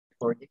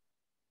recording.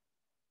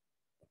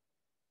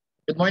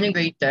 Good morning,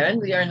 grade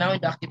 10. We are now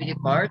in the activity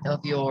part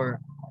of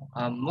your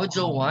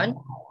module 1,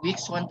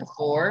 weeks 1 to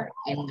 4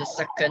 in the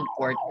second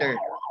quarter,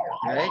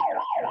 right?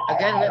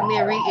 Again, let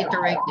me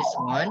reiterate this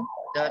one,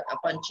 that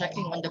upon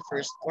checking on the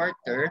first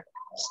quarter,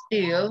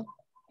 still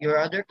your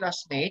other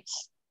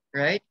classmates,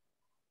 right?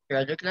 Your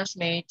other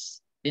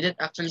classmates didn't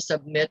actually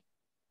submit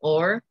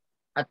or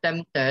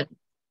attempted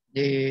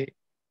the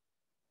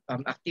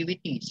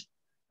activities.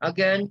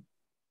 Again,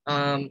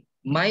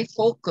 my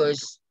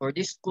focus for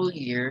this school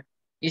year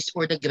is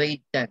for the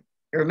grade 10.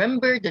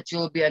 Remember that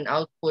you'll be an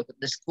output of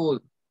the school,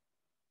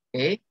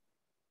 okay?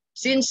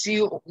 Since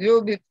you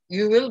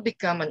will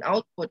become an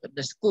output of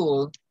the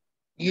school,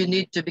 you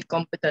need to be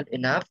competent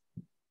enough.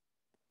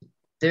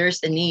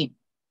 There's a need.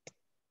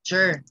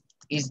 Sure,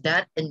 is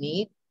that a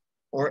need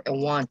or a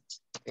want?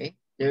 Okay,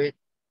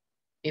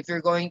 if you're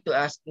going to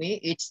ask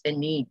me, it's a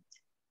need.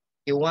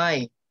 Okay,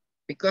 why?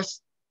 Because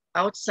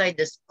outside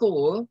the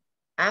school,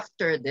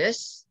 after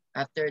this,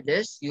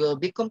 you will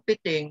be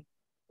competing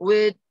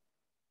with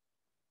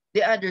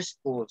the other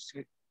schools,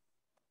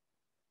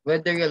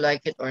 whether you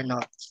like it or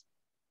not.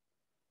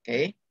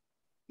 Okay,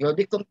 you'll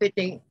be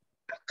competing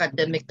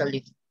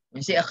academically.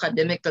 You see,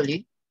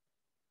 academically,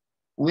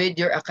 with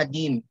your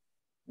academe,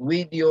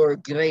 with your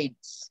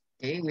grades,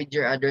 okay, with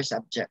your other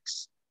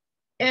subjects.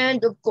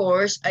 And of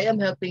course, I am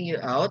helping you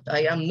out.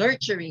 I am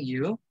nurturing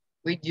you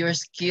with your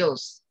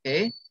skills,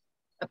 okay?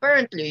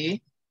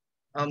 Apparently,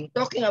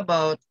 talking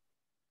about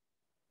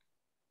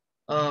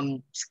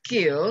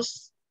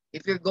skills,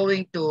 if you're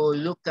going to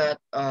look at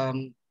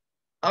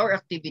our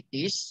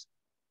activities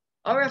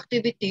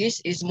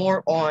is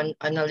more on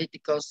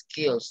analytical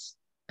skills.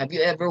 Have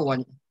you ever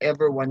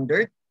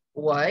wondered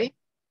why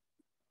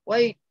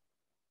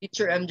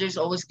teacher MJ is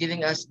always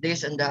giving us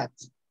this and that?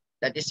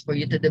 That is for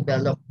you to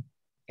develop,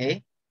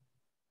 okay?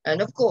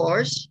 And of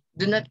course,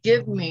 do not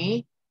give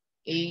me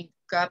a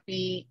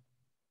copy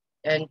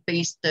and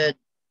pasted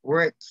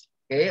work,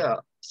 okay?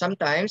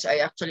 Sometimes I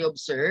actually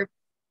observe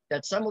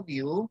that some of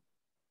you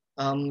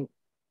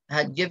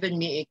had given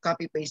me a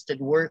copy pasted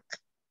work.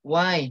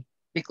 Why?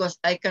 Because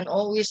I can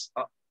always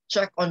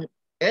check on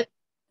it,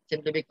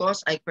 simply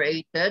because I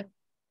created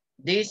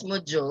this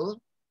module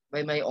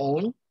by my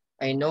own.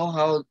 I know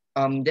how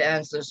the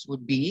answers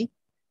would be.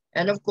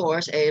 And of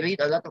course, I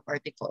read a lot of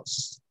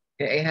articles.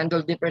 Okay, I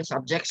handle different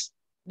subjects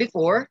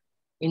before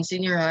in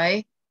senior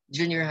high,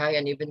 junior high,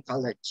 and even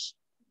college.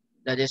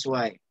 That is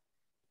why.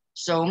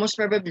 So most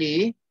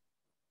probably,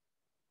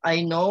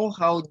 I know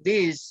how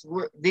these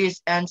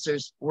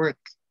answers work.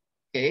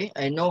 Okay,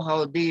 I know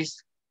how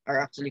these are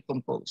actually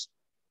composed.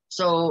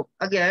 So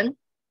again,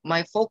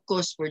 my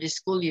focus for this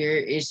school year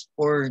is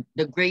for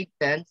the grade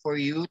 10 for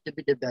you to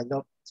be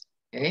developed.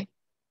 Okay,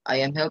 I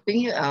am helping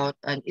you out,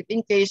 and if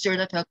in case you're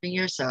not helping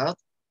yourself,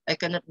 I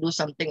cannot do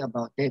something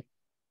about it,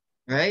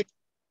 right?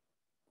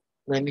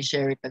 Let me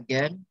share it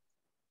again.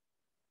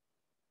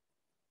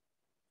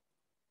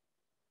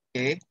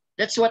 Okay,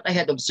 that's what I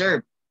had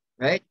observed,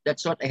 right?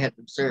 That's what I had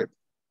observed.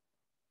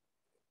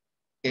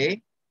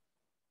 Okay,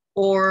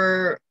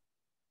 for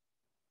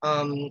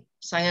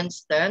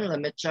Science 10, let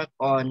me check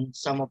on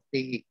some of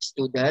the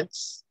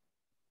students.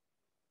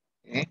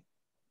 Okay.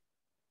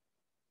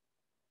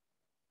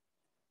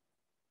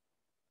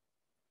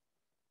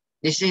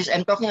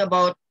 I'm talking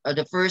about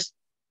the first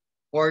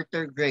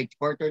quarterly grade,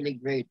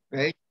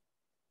 right?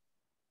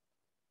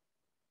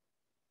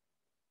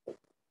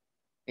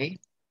 Okay.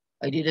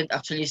 I didn't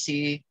actually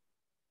see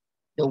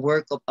the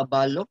work of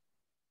Abalo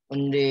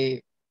on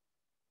the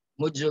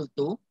module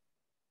 2.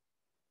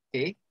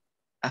 Okay.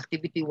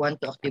 Activity 1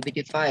 to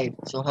activity 5.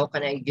 So how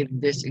can I give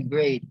this a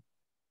grade?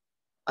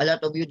 A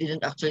lot of you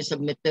didn't actually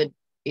submitted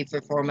a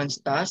performance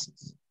task.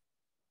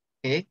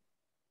 Okay.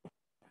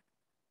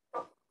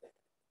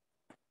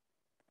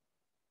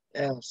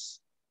 Else.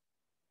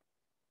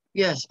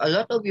 Yes, a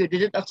lot of you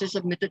didn't actually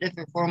submitted a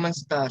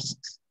performance task.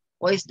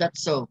 Why is that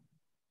so?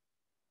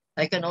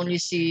 I can only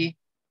see,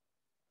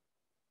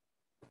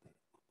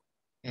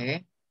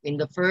 okay, in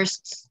the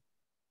first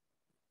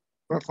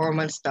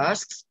performance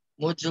tasks,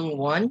 module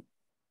 1,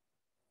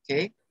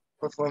 okay,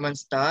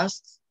 performance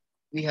tasks,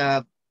 we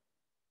have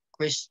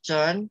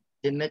Christian,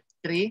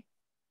 Dimitri,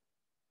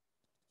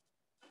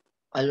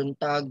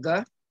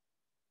 Aluntaga,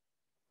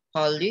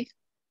 Holly,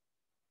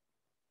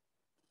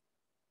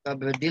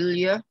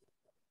 Cabradilla,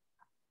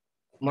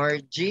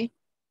 Margie,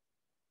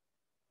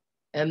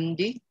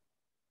 MD.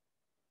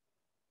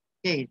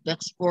 Okay,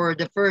 that's for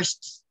the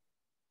first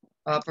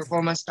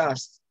performance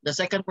task. The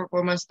second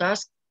performance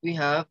task, we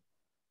have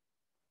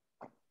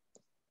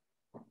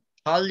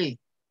Holly,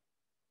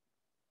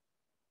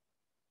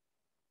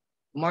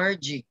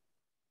 Margie,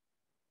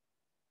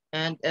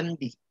 and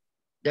MD.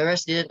 The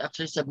rest didn't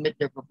actually submit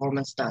their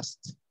performance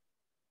tasks.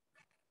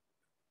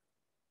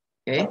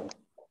 Okay.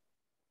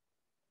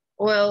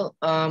 Well,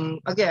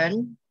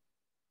 again,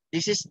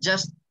 this is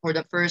just for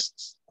the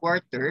first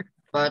quarter,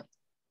 but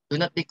do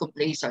not be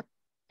complacent.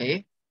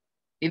 Okay.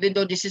 Even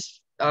though this is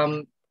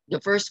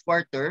the first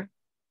quarter,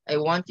 I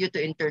want you to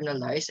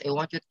internalize. I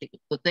want you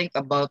to think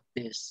about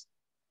this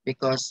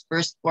because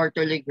first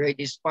quarterly grade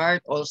is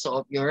part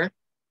also of your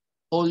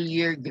whole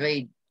year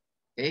grade,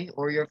 okay,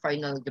 or your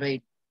final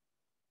grade.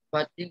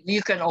 But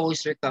you can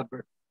always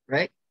recover,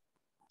 right?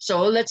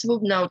 So let's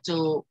move now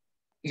to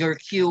your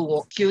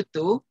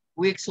Q2,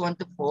 weeks 1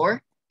 to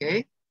 4,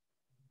 okay?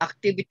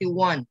 Activity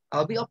 1.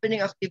 I'll be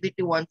opening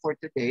activity 1 for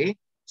today.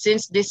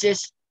 Since this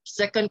is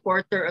second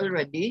quarter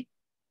already,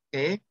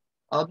 okay?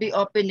 I'll be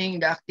opening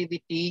the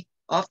activity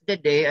of the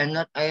day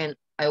and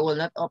I will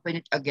not open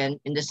it again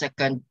in the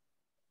second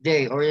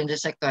day or in the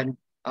second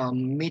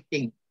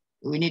meeting.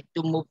 We need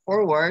to move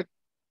forward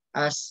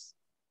as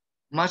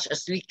much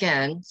as we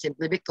can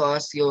simply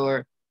because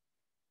your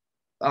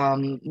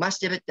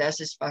mastery test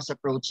is fast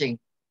approaching,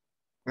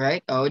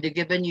 right? I already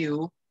given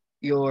you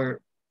your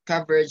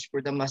coverage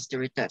for the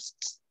mastery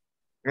tests,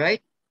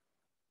 right?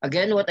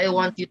 Again, what I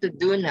want you to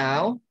do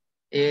now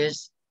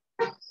is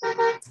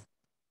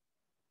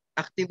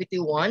activity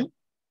 1,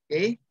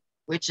 okay,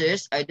 which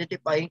is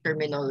identifying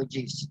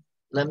terminologies.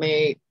 Let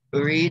me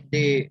read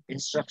the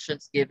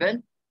instructions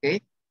given,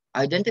 okay?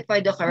 Identify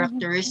the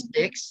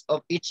characteristics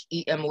of each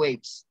EM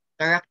waves.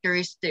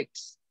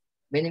 Characteristics,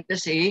 meaning to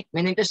say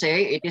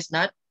it is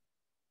not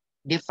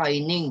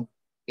defining.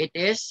 It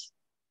is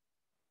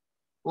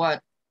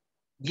what?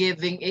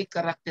 Giving a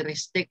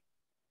characteristic,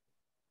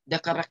 the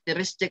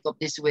characteristic of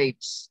these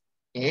waves.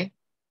 Okay?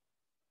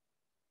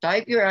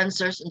 Type your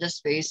answers in the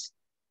space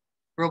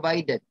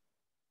provided.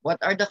 What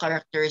are the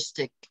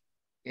characteristic?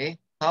 Okay?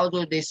 How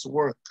do this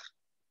work?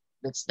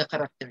 That's the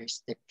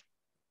characteristic.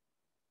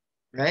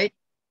 Right?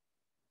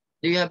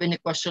 Do you have any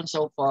questions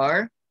so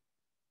far?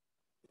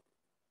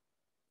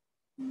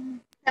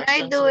 Can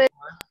I do it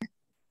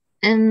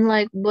in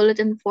like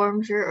bulletin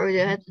form, sir, or do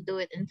I have to do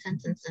it in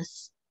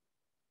sentences?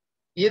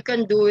 You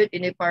can do it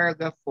in a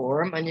paragraph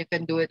form and you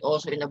can do it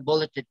also in a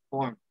bulleted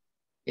form.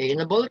 Okay? In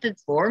a bulleted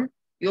form,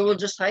 you will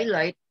just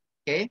highlight,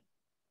 okay,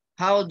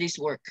 how this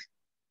work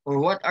or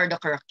what are the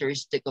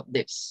characteristic of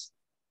this.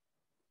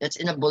 That's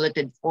in a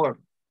bulleted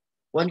form.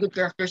 One good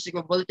characteristic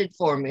of bulleted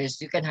form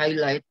is you can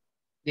highlight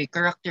the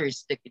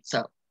characteristic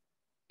itself.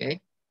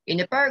 Okay. In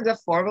a paragraph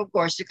form, of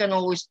course, you can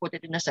always put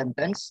it in a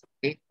sentence.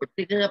 Okay. Put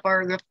it in a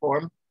paragraph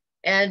form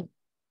and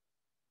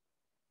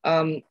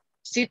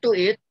see to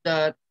it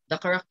that the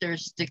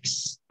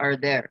characteristics are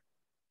there,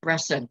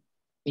 present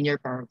in your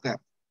paragraph.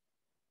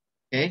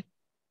 Okay.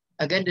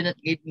 Again, do not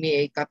give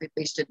me a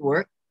copy-pasted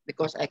work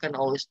because I can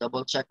always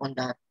double check on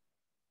that.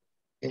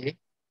 Okay.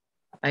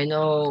 I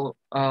know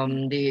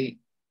the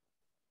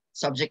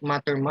subject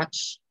matter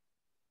much,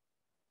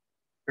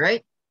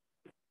 right?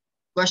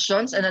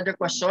 Questions? Another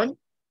question?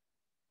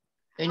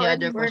 Any How it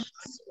other question?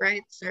 works,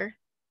 right, sir?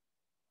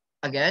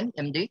 Again,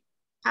 MD?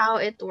 How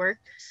it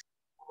works.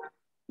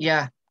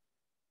 Yeah,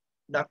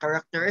 the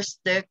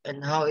characteristic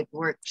and how it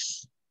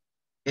works.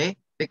 Okay?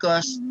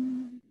 Because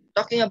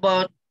talking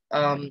about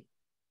um,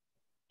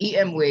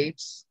 EM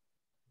waves,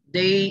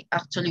 they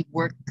actually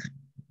work,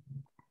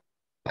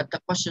 but the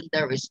question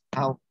there is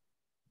how.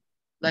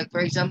 Like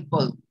for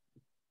example,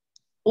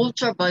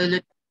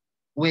 ultraviolet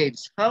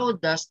waves. How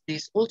does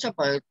these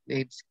ultraviolet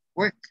waves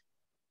work?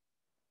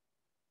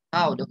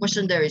 How? The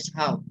question there is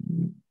how.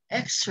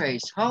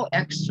 X-rays. How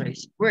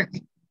X-rays work?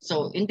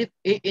 So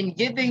in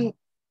giving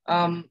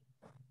an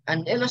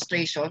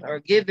illustration or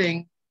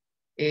giving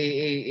a,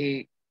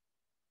 a,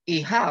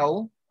 a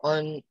how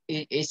on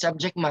a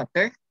subject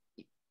matter,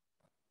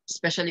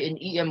 especially in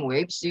EM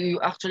waves,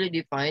 you actually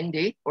define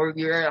the, or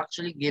you're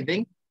actually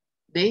giving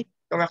the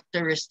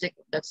characteristic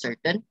of that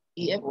certain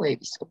EM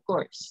waves, of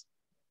course,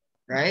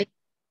 right?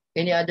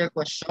 Any other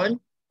question?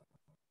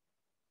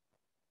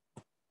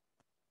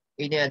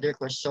 Any other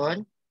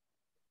question?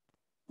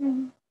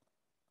 All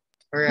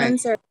right. None,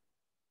 sir.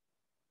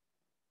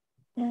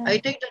 I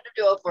think that will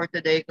do all for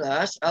today,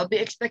 class. I'll be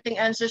expecting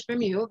answers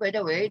from you. By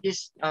the way,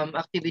 this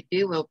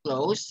activity will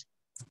close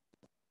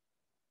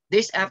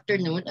this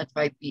afternoon at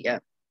 5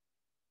 p.m.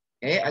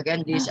 Okay,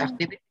 again, this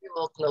activity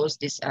will close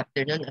this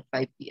afternoon at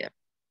 5 p.m.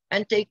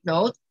 And take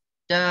note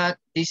that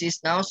this is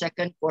now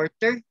second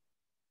quarter.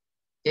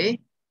 Okay,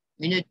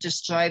 we need to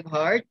strive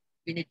hard.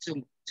 We need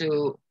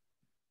to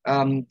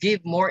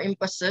give more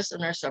emphasis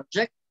on our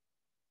subject.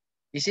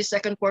 This is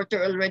second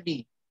quarter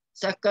already.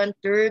 Second,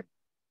 third,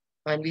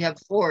 and we have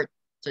fourth.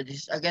 So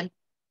this is again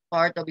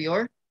part of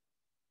your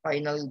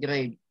final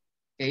grade.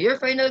 Okay, your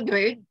final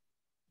grade,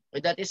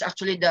 that is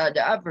actually the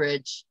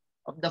average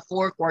of the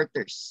 4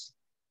 quarters.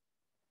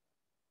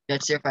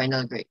 That's your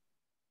final grade.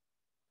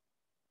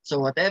 So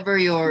whatever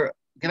your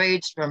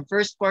grades from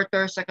first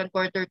quarter, second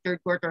quarter, third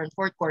quarter, and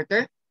fourth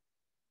quarter,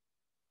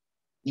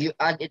 you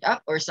add it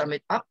up or sum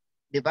it up,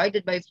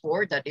 divided by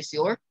 4, that is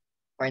your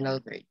final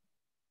grade.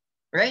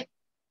 Right?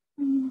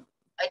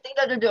 I think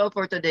that will do all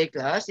for today,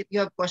 class. If you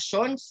have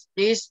questions,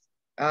 please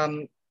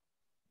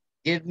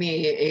give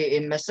me a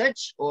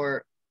message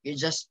or you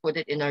just put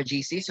it in our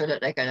GC so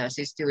that I can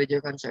assist you with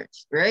your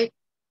concerns. Right?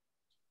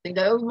 I think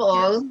that will be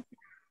all. Yes.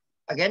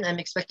 Again, I'm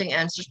expecting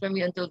answers from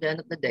you until the end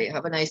of the day.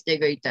 Have a nice day,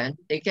 grade 10.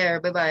 Take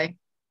care. Bye-bye.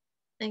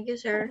 Thank you,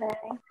 sir.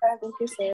 Thank you, sir.